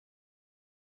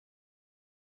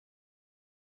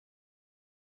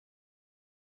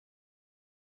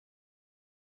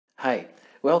Hi,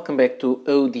 welcome back to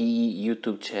ODE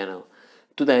YouTube channel.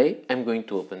 Today I'm going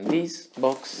to open this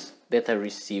box that I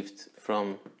received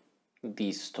from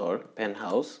this store, Pen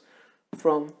House,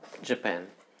 from Japan.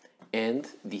 And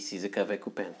this is a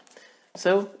Kaweco pen.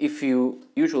 So if you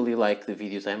usually like the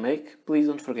videos I make, please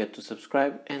don't forget to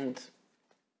subscribe and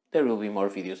there will be more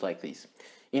videos like this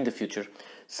in the future.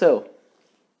 So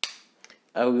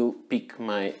I will pick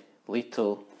my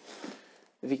little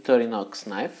Victorinox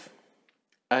knife.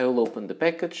 I will open the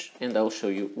package and I'll show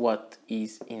you what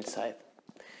is inside.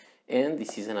 And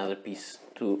this is another piece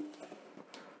to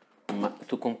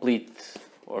complete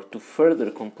or to further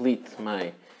complete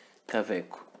my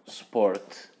Kaweco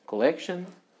Sport collection.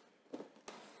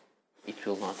 It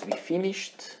will not be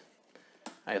finished.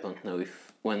 I don't know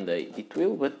if one day it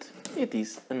will, but it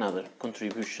is another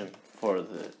contribution for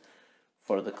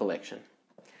the collection.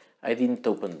 I didn't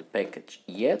open the package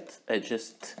yet. I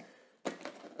just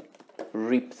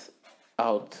ripped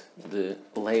out the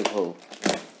label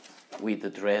with the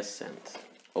dress and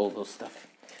all those stuff.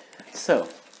 So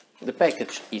the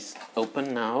package is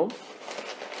open now.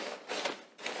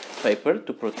 Paper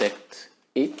to protect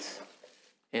it,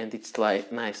 and it's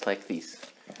nice like this.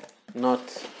 Not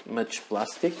much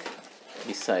plastic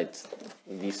besides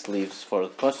these sleeves for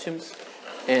the costumes,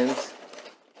 and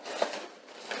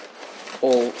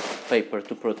all paper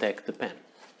to protect the pen.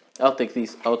 I'll take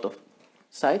this out of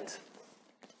sight.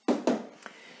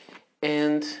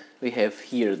 And we have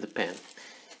here the pen.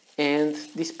 And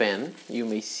this pen, you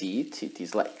may see it, it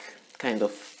is like kind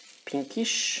of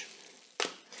pinkish.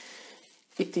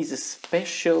 It is a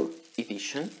special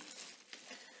edition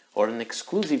or an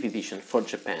exclusive edition for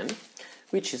Japan,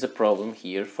 which is a problem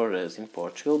here for us in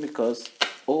Portugal because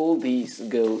all these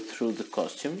go through the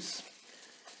costumes.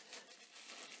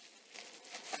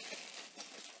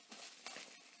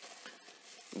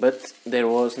 But there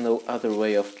was no other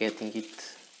way of getting it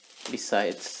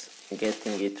besides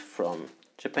getting it from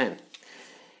Japan.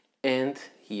 And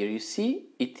here you see,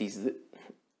 it is the,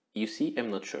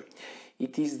 I'm not sure,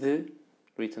 it is the,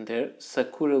 written there,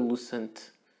 Sakura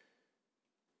Lucent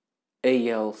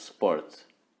AL Sport.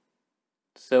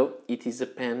 So it is a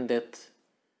pen that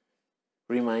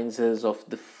reminds us of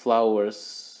the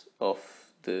flowers of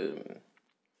the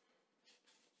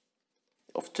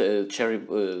cherry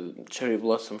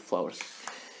blossom flowers.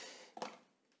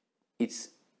 It's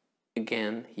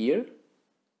again here,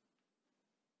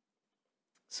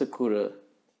 Sakura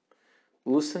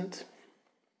Lucent,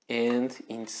 and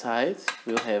inside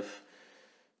we'll have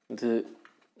the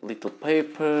little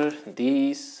paper.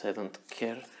 This I don't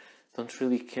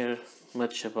really care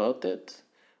much about that.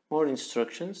 More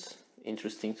instructions.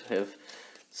 Interesting to have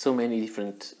so many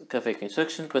different Kaweco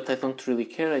instructions, but I don't really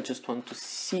care. I just want to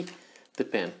see the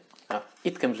pen.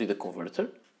 It comes with a converter,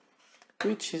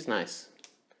 which is nice.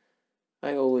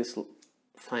 I always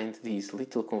find these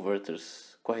little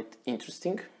converters quite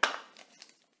interesting.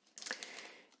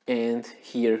 And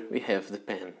here we have the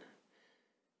pen.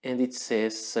 And it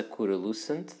says Sakura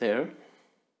Lucent there.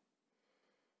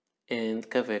 And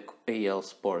Kaweco AL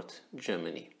Sport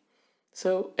Germany.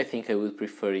 So I think I would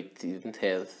prefer it didn't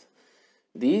have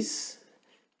this.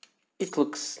 It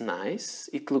looks nice.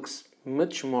 It looks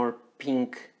much more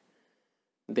pink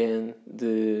than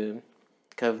the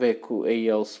Kaweco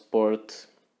AL Sport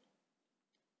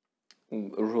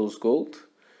Rose Gold.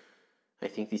 I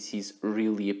think this is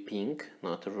really a pink,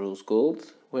 not a rose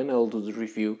gold. When I'll do the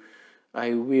review,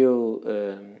 I will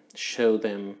show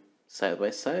them side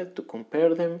by side to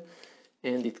compare them.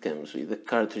 And it comes with a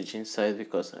cartridge inside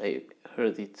because I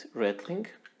heard it rattling.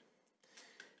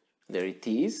 There it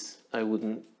is. I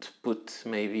wouldn't put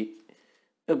maybe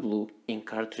a blue ink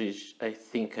cartridge. I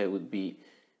think I would be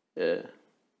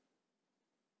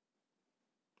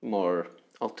more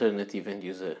alternative and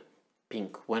use a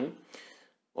pink one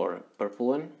or a purple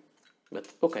one, but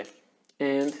okay.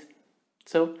 And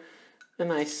so a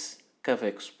nice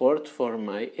Kaweco Sport for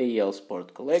my AL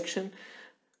Sport collection,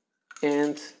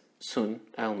 and soon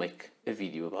I'll make a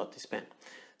video about this pen.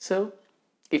 So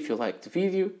if you liked the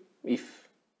video, if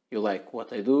you like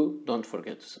what I do, don't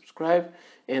forget to subscribe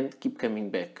and keep coming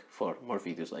back for more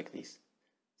videos like this.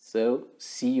 So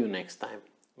see you next time.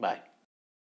 Bye.